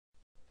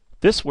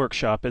This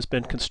workshop has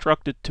been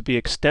constructed to be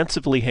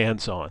extensively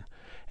hands-on,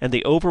 and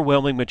the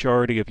overwhelming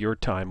majority of your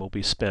time will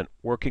be spent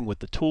working with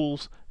the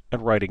tools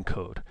and writing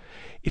code.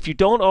 If you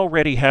don't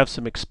already have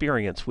some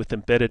experience with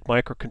embedded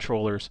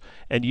microcontrollers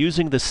and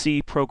using the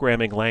C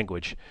programming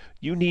language,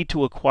 you need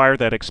to acquire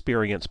that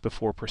experience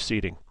before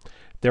proceeding.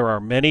 There are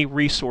many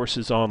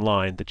resources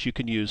online that you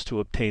can use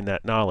to obtain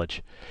that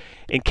knowledge.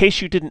 In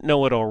case you didn't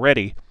know it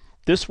already,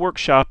 this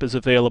workshop is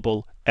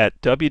available at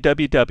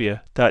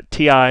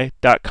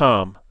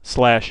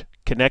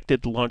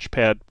www.ti.com/Connected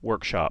LaunchPad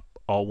Workshop,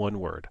 all one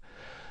word.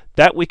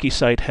 That wiki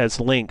site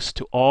has links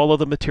to all of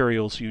the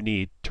materials you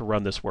need to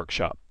run this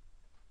workshop.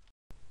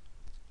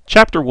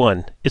 Chapter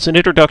 1 is an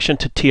introduction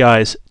to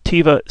TI's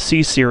Tiva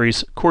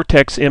C-Series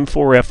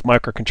Cortex-M4F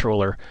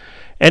microcontroller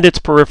and its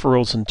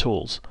peripherals and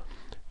tools.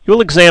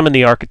 You'll examine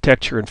the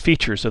architecture and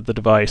features of the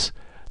device,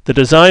 the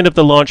design of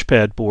the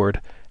LaunchPad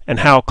board, and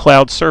how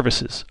cloud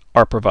services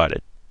are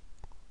provided.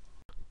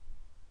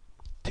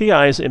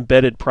 TI's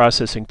embedded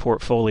processing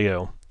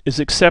portfolio is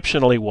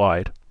exceptionally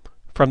wide,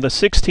 from the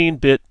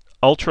 16-bit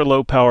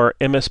ultra-low-power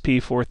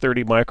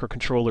MSP430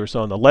 microcontrollers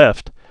on the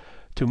left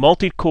to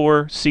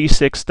multi-core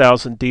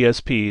C6000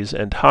 DSPs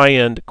and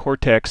high-end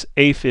Cortex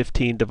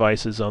A15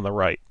 devices on the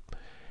right.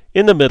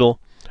 In the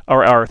middle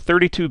are our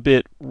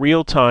 32-bit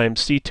real-time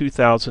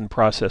C2000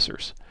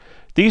 processors.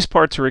 These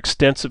parts are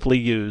extensively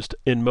used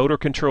in motor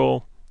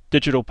control,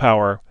 digital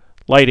power,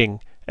 lighting,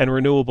 and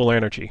renewable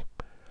energy.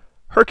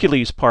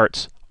 Hercules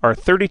parts are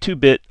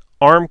 32-bit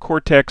ARM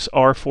Cortex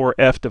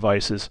R4F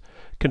devices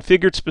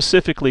configured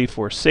specifically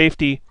for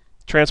safety,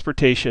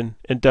 transportation,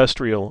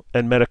 industrial,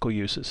 and medical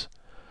uses.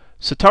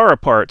 Satara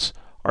parts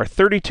are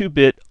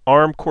 32-bit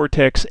ARM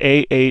Cortex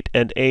A8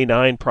 and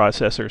A9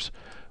 processors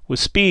with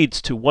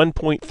speeds to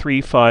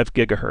 1.35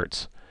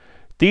 GHz.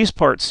 These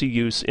parts see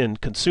use in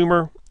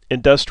consumer,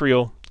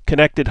 industrial,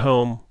 connected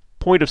home,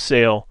 point of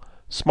sale,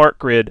 smart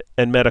grid,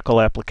 and medical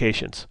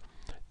applications.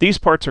 These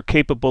parts are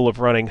capable of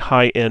running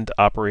high-end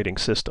operating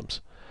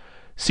systems.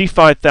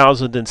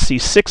 C5000 and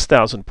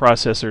C6000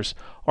 processors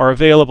are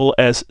available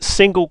as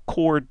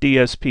single-core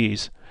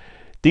DSPs.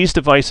 These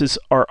devices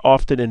are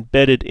often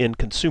embedded in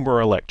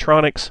consumer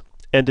electronics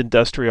and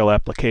industrial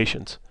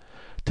applications.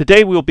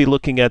 Today we'll be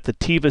looking at the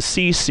Tiva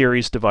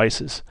C-Series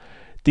devices.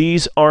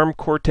 These ARM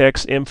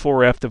Cortex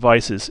M4F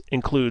devices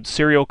include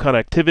serial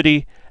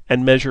connectivity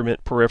and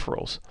measurement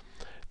peripherals.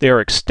 They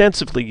are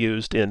extensively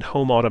used in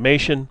home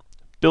automation,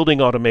 building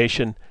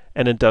automation,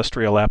 and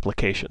industrial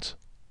applications.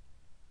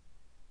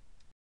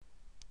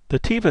 The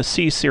Tiva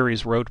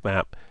C-Series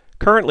roadmap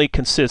currently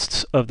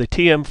consists of the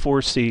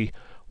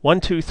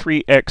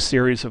TM4C129x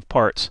series of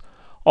parts,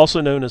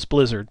 also known as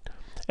Blizzard,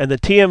 and the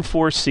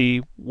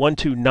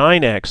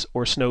TM4C129x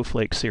or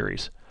Snowflake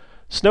series.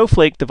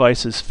 Snowflake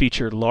devices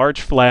feature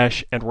large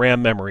flash and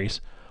RAM memories,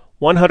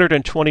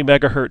 120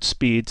 MHz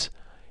speeds,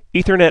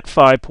 Ethernet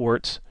 5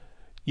 ports,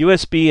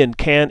 USB and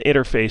CAN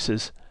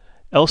interfaces,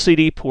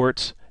 LCD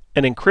ports,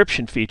 and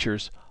encryption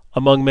features,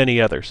 among many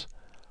others.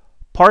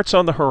 Parts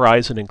on the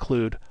horizon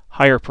include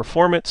higher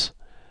performance,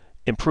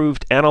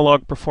 improved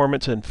analog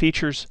performance and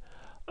features,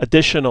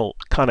 additional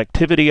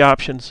connectivity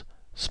options,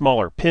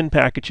 smaller pin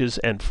packages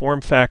and form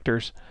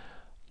factors.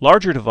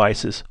 Larger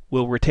devices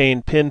will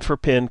retain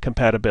pin-for-pin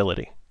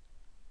compatibility.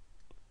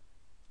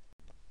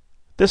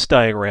 This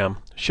diagram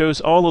shows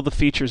all of the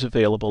features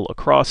available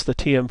across the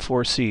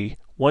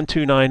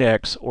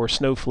TM4C129x or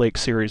Snowflake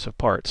series of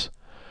parts.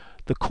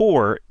 The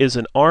core is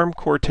an ARM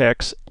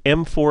Cortex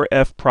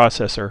M4F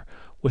processor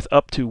with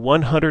up to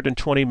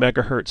 120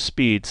 MHz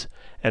speeds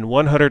and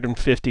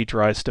 150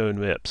 dry stone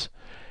MIPS.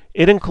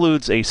 It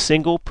includes a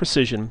single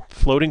precision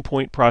floating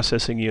point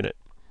processing unit.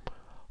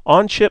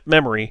 On-chip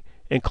memory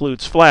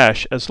includes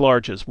flash as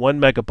large as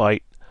 1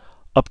 MB,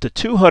 up to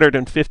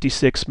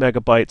 256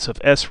 MB of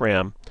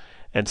SRAM,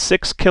 and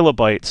 6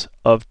 KB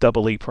of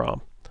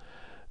EEPROM.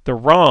 The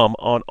ROM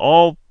on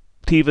all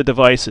Tiva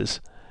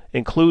devices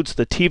includes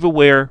the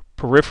TivaWare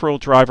peripheral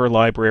driver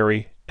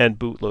library and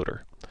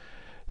bootloader.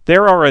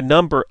 There are a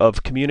number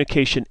of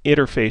communication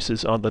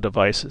interfaces on the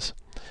devices.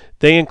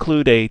 They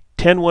include a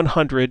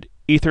 10100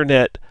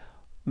 Ethernet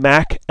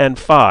MAC and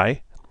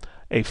PHY,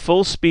 a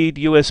full-speed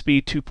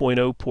USB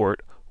 2.0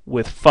 port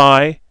with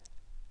PHY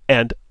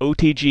and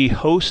OTG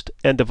host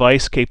and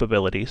device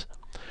capabilities.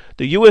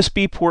 The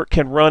USB port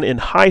can run in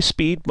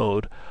high-speed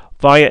mode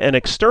via an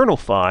external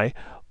PHY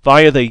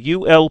via the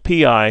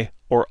ULPI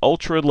or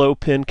ultra-low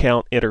pin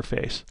count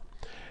interface.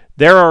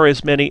 There are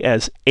as many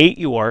as 8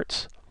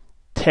 UARTs,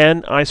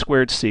 10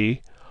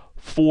 I2C,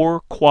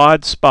 4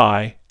 quad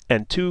SPI,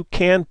 and 2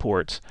 CAN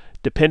ports,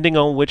 depending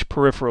on which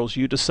peripherals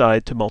you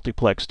decide to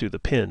multiplex to the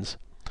pins.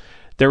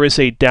 There is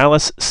a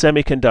Dallas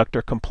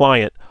Semiconductor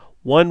compliant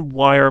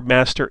one-wire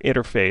master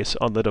interface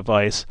on the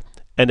device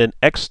and an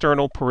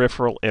external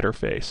peripheral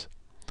interface.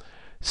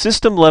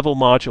 System-level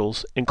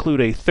modules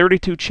include a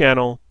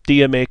 32-channel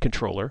DMA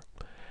controller,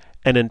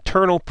 an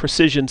internal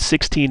precision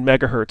 16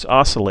 MHz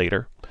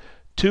oscillator,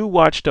 2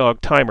 watchdog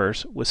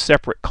timers with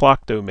separate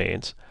clock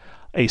domains,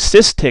 a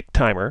SysTick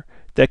timer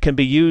that can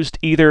be used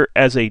either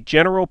as a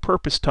general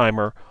purpose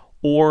timer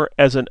or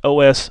as an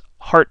OS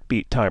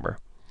heartbeat timer.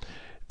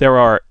 There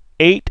are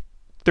 8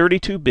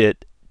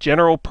 32-bit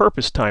general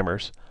purpose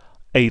timers,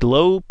 a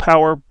low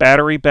power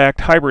battery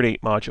backed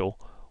hibernate module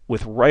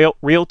with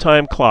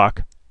real-time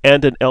clock,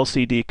 and an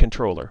LCD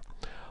controller.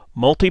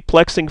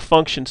 Multiplexing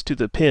functions to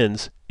the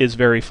pins is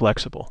very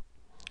flexible.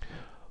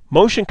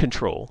 Motion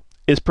control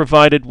is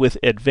provided with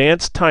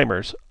advanced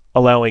timers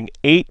allowing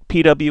 8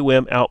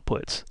 PWM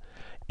outputs.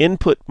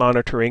 Input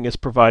monitoring is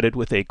provided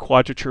with a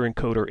quadrature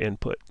encoder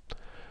input.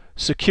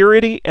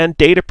 Security and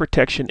data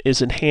protection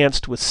is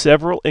enhanced with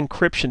several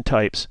encryption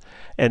types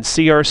and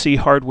CRC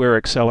hardware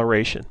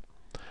acceleration.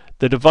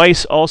 The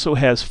device also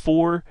has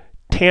 4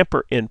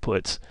 tamper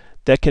inputs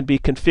that can be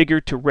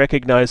configured to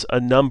recognize a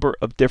number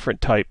of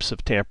different types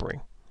of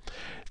tampering.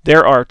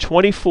 There are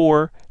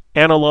 24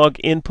 analog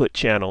input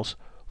channels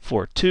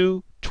for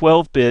 2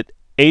 12-bit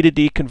A to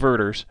D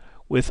converters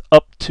with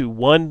up to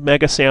 1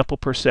 megasample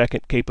per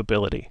second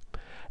capability.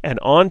 An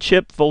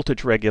on-chip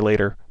voltage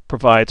regulator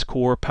provides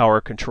core power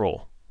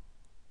control.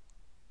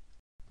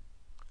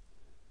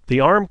 The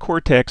ARM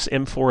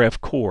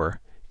Cortex-M4F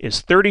core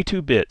is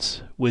 32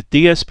 bits with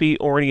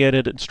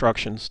DSP-oriented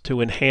instructions to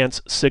enhance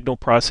signal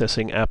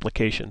processing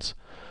applications.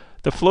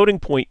 The floating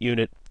point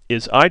unit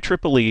is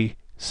IEEE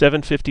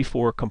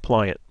 754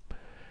 compliant.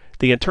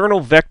 The internal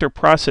vector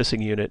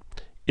processing unit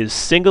is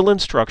single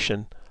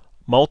instruction,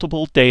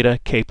 multiple data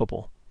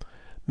capable.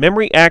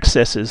 Memory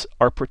accesses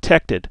are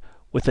protected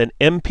with an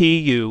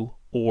MPU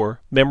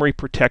or memory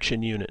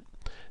protection unit.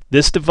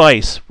 This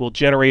device will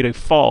generate a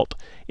fault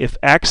if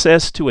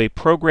access to a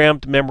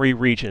programmed memory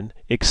region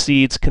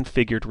exceeds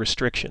configured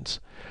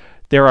restrictions.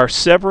 There are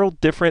several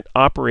different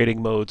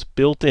operating modes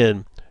built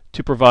in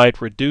to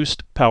provide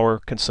reduced power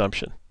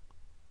consumption.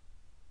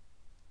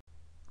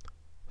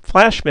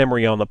 Flash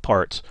memory on the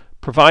parts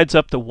provides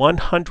up to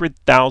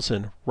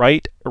 100,000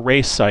 write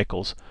erase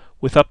cycles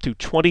with up to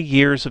 20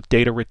 years of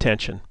data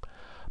retention.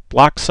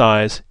 Block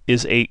size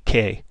is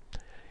 8K.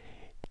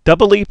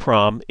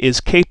 EEPROM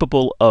is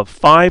capable of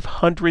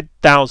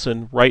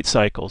 500,000 write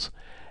cycles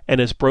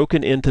and is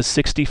broken into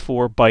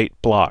 64-byte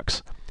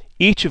blocks,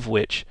 each of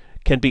which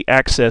can be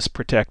access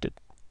protected.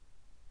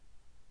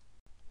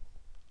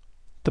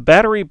 The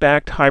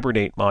battery-backed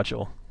hibernate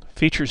module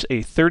features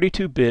a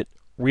 32-bit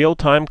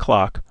real-time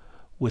clock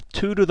with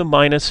 2 to the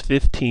minus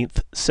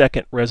 15th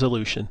second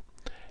resolution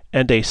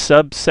and a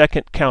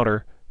sub-second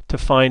counter to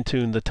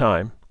fine-tune the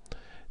time.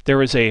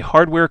 There is a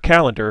hardware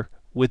calendar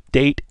with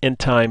date and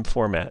time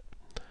format.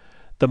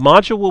 The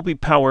module will be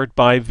powered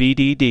by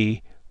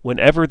VDD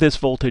whenever this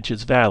voltage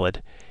is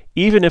valid,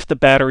 even if the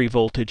battery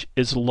voltage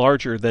is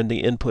larger than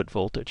the input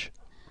voltage.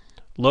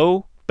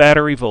 Low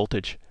battery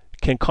voltage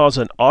can cause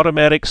an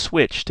automatic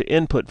switch to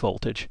input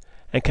voltage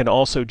and can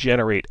also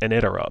generate an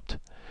interrupt.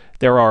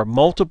 There are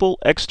multiple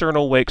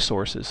external wake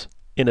sources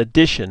in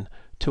addition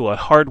to a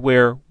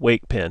hardware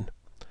wake pin.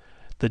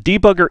 The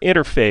debugger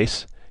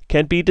interface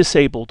can be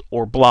disabled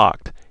or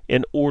blocked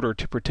in order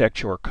to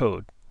protect your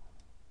code.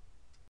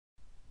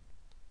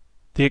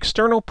 The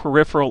external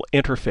peripheral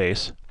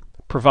interface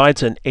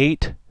provides an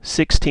 8,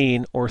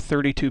 16, or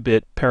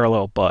 32-bit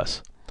parallel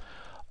bus.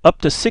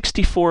 Up to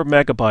 64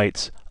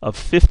 megabytes of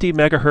 50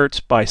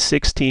 MHz by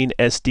 16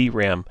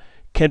 SDRAM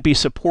can be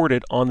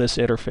supported on this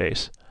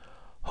interface.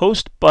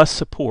 Host bus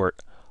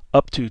support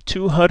up to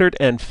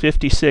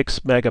 256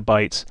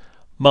 megabytes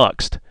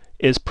muxed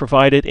is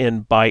provided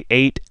in by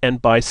 8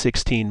 and by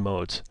 16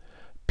 modes.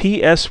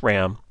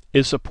 PSRAM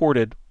is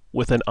supported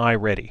with an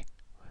iReady.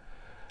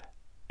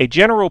 A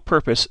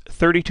general-purpose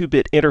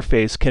 32-bit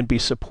interface can be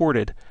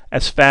supported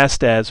as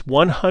fast as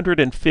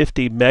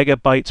 150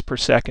 megabytes per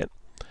second.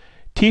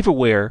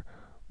 TivaWare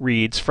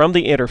reads from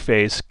the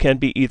interface can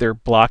be either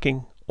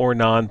blocking or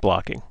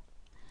non-blocking.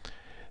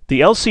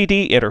 The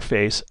LCD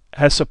interface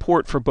has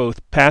support for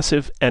both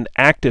passive and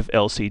active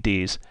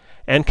LCDs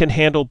and can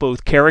handle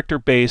both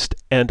character-based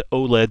and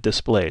OLED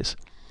displays.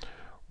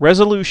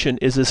 Resolution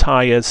is as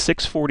high as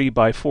 640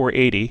 by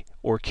 480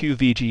 or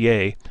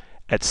QVGA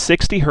at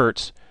 60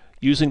 Hz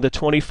using the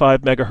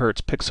 25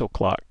 MHz pixel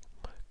clock.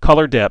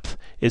 Color depth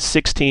is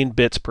 16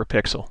 bits per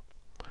pixel.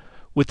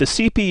 With the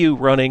CPU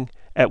running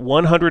at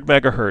 100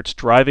 MHz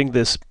driving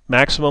this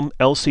maximum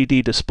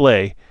LCD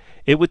display,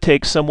 it would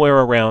take somewhere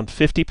around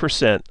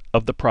 50%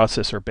 of the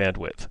processor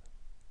bandwidth.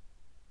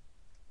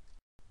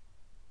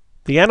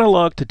 The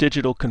analog to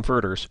digital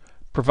converters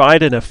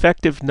provide an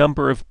effective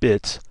number of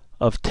bits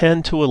of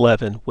 10 to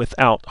 11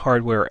 without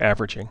hardware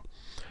averaging.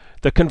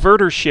 The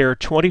converters share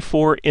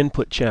 24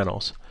 input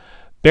channels.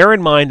 Bear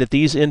in mind that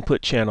these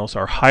input channels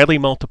are highly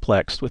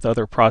multiplexed with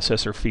other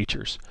processor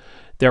features.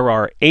 There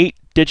are 8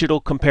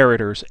 digital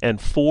comparators and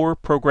 4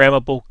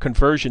 programmable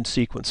conversion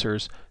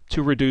sequencers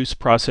to reduce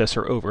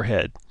processor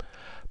overhead.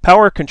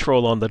 Power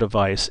control on the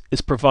device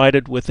is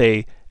provided with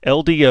a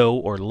LDO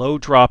or low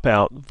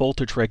dropout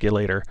voltage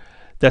regulator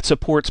that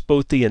supports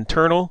both the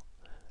internal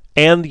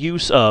and the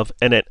use of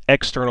an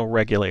external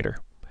regulator.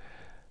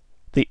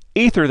 The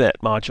Ethernet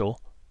module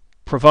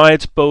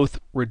provides both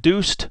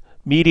reduced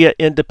media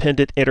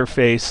independent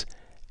interface,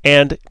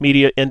 and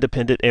media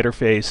independent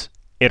interface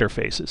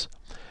interfaces.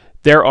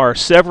 There are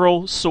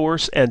several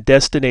source and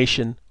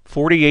destination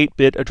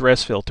 48-bit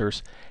address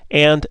filters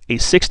and a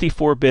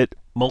 64-bit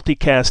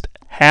multicast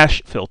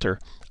hash filter,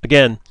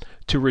 again,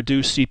 to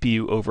reduce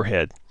CPU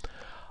overhead.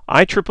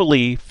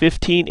 IEEE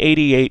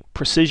 1588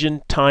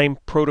 Precision Time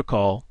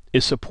Protocol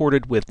is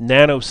supported with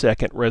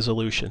nanosecond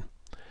resolution.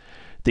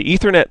 The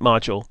Ethernet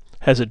module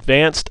has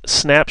advanced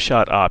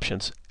snapshot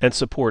options and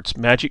supports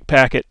magic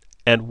packet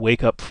and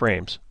wake-up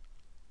frames.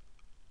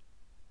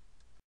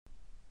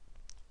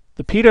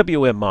 The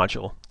PWM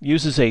module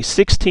uses a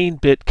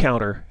 16-bit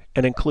counter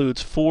and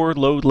includes 4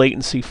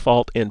 low-latency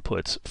fault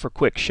inputs for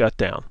quick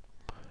shutdown.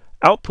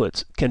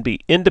 Outputs can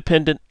be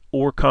independent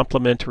or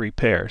complementary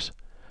pairs.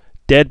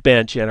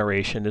 Deadband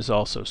generation is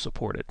also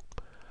supported.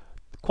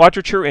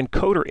 Quadrature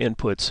encoder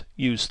inputs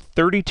use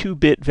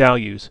 32-bit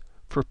values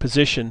for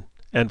position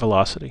and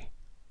velocity.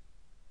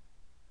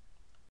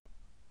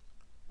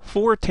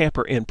 4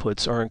 tamper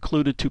inputs are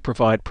included to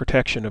provide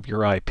protection of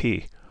your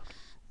IP.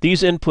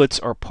 These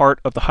inputs are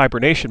part of the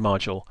hibernation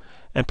module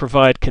and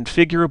provide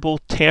configurable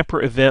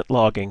tamper event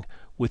logging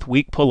with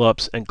weak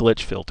pull-ups and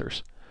glitch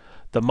filters.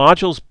 The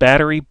module's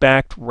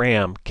battery-backed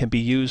RAM can be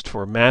used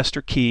for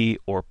master key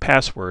or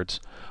passwords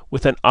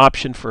with an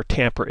option for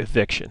tamper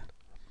eviction.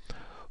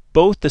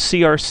 Both the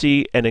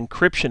CRC and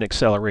encryption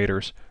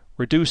accelerators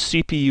reduce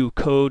CPU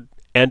code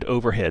and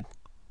overhead.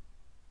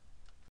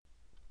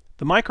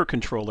 The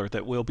microcontroller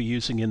that we'll be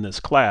using in this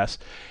class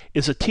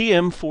is a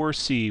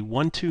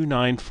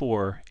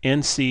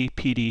TM4C1294XL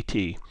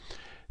PDT.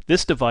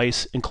 This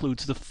device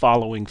includes the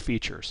following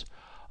features: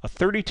 a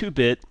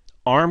 32-bit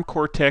ARM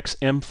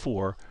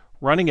Cortex-M4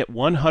 running at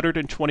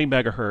 120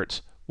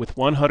 MHz with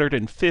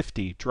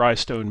 150 dry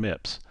stone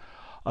MIPS,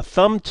 a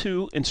Thumb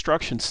 2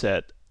 instruction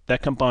set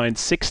that combines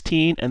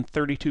 16 and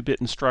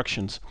 32-bit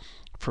instructions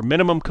for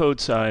minimum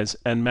code size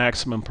and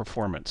maximum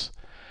performance,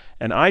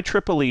 an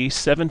IEEE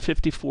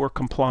 754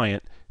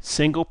 compliant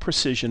single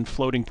precision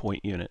floating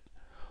point unit,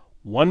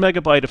 1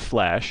 MB of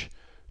flash,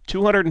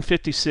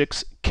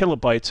 256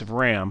 kilobytes of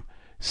RAM,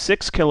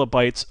 6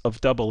 kilobytes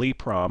of double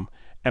EEPROM,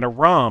 and a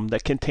ROM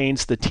that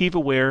contains the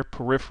TivaWare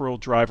peripheral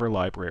driver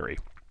library,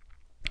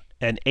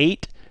 an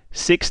 8,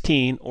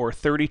 16, or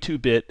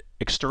 32-bit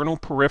external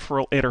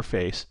peripheral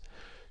interface,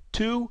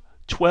 2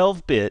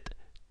 12-bit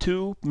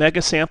 2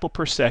 megasample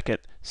per second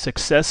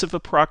successive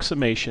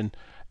approximation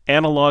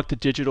analog to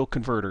digital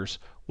converters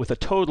with a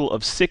total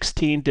of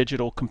 16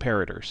 digital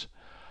comparators,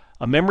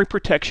 a memory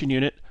protection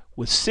unit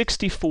with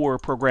 64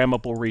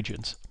 programmable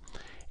regions,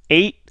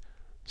 8,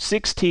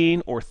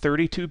 16, or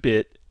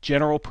 32-bit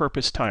general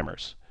purpose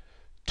timers,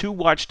 2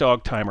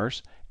 watchdog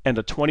timers, and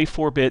a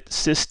 24-bit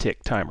SysTick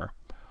timer,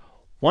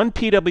 1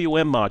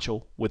 PWM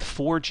module with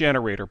 4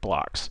 generator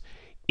blocks,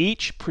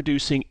 each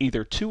producing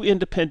either 2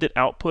 independent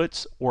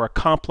outputs or a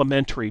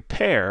complementary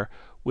pair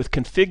with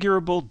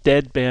configurable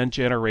deadband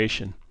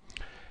generation,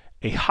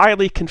 a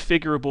highly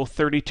configurable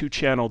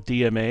 32-channel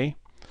DMA,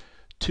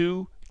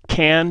 2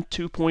 CAN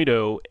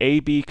 2.0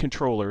 AB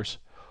controllers,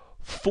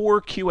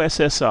 4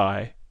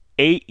 QSSI,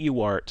 8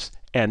 UARTs,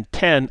 and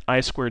 10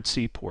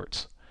 I2C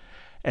ports,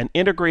 an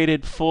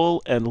integrated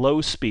full and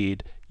low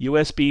speed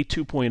USB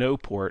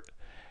 2.0 port,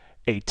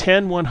 a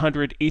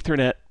 10100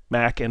 Ethernet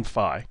MAC and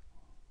PHY.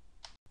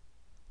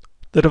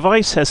 The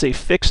device has a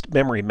fixed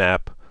memory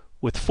map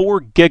with 4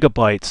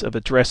 GB of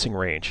addressing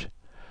range.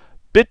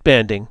 Bit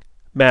banding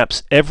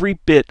maps every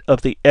bit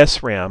of the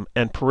SRAM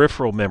and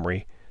peripheral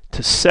memory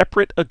to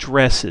separate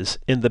addresses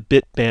in the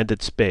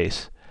bit-banded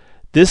space.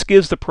 This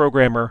gives the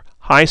programmer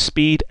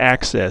high-speed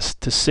access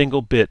to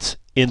single bits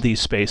in these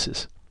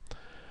spaces.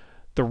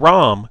 The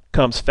ROM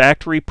comes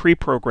factory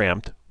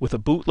pre-programmed with a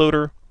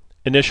bootloader,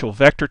 initial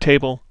vector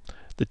table,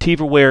 the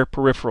TivaWare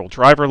peripheral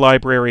driver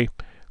library,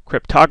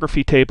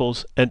 cryptography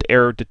tables, and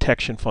error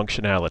detection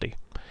functionality.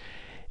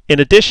 In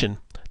addition,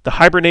 the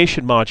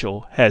hibernation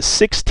module has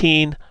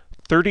 16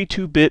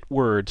 32-bit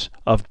words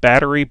of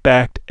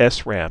battery-backed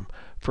SRAM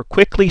for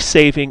quickly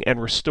saving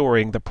and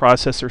restoring the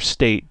processor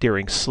state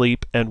during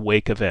sleep and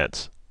wake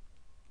events.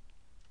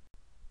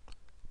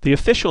 The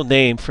official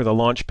name for the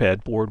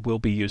LaunchPad board we'll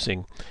be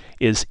using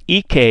is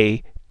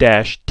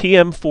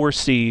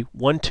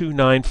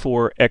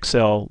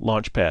EK-TM4C1294XL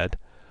LaunchPad.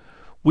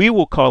 We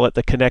will call it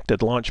the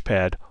Connected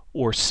LaunchPad,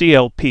 or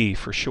CLP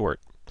for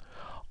short.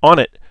 On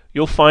it,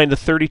 you'll find the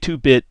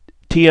 32-bit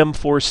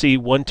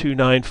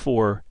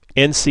TM4C1294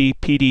 NC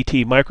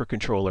PDT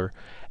microcontroller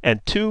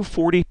and 2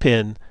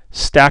 40-pin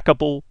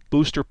stackable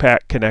booster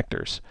pack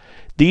connectors.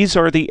 These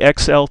are the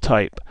XL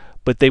type,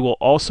 but they will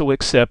also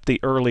accept the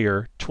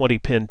earlier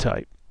 20-pin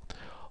type.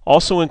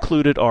 Also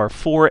included are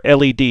 4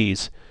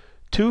 LEDs,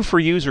 2 for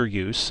user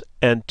use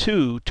and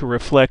 2 to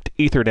reflect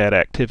Ethernet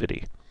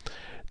activity.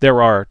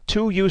 There are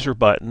 2 user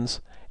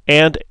buttons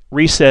and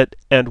reset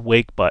and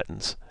wake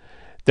buttons.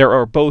 There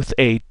are both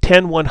a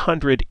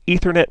 10100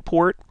 Ethernet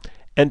port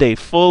and a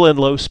full and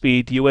low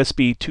speed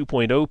USB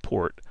 2.0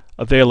 port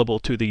available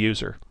to the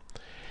user.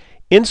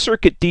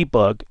 In-circuit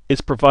debug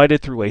is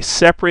provided through a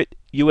separate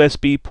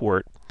USB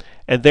port,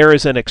 and there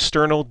is an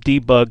external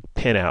debug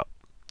pinout.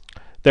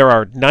 There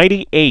are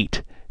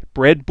 98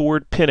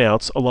 breadboard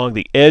pinouts along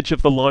the edge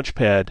of the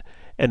LaunchPad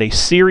and a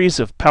series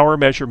of power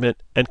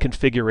measurement and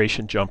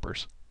configuration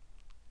jumpers.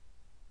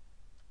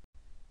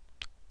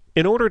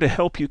 In order to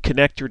help you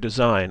connect your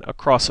design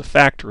across a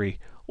factory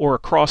or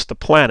across the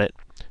planet,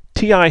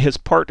 TI has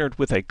partnered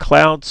with a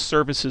cloud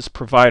services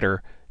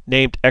provider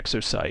named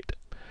Exosite.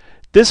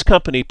 This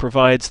company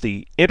provides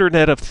the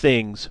Internet of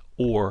Things,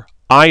 or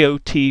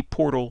IoT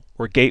portal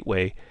or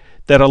gateway,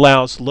 that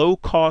allows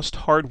low-cost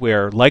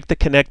hardware like the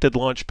connected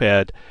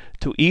LaunchPad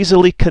to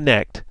easily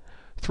connect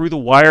through the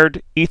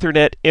wired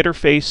Ethernet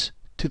interface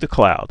to the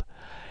cloud.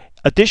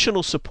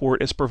 Additional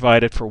support is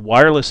provided for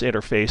wireless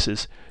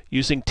interfaces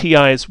using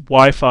TI's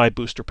Wi-Fi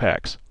booster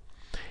packs.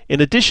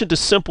 In addition to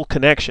simple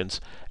connections,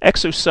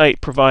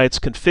 Exosite provides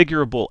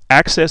configurable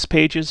access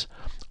pages,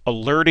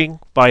 alerting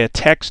via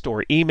text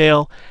or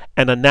email,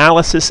 and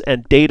analysis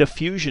and data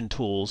fusion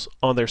tools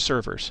on their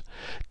servers.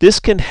 This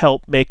can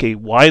help make a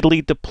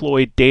widely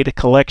deployed data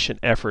collection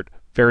effort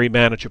very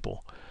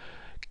manageable.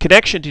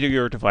 Connection to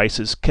your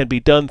devices can be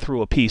done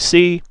through a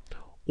PC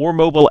or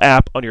mobile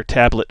app on your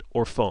tablet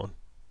or phone.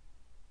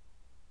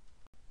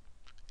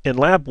 In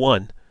Lab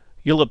 1,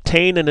 you'll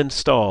obtain and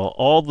install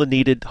all the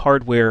needed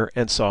hardware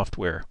and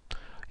software.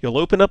 You'll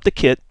open up the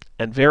kit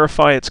and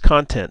verify its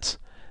contents,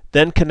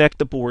 then connect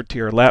the board to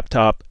your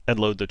laptop and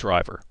load the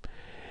driver.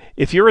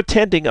 If you're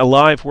attending a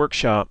live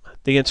workshop,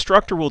 the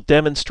instructor will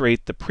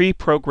demonstrate the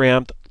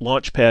pre-programmed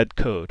LaunchPad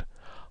code.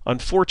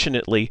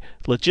 Unfortunately,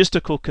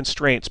 logistical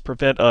constraints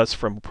prevent us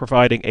from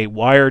providing a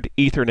wired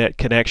Ethernet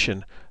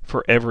connection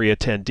for every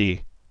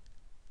attendee.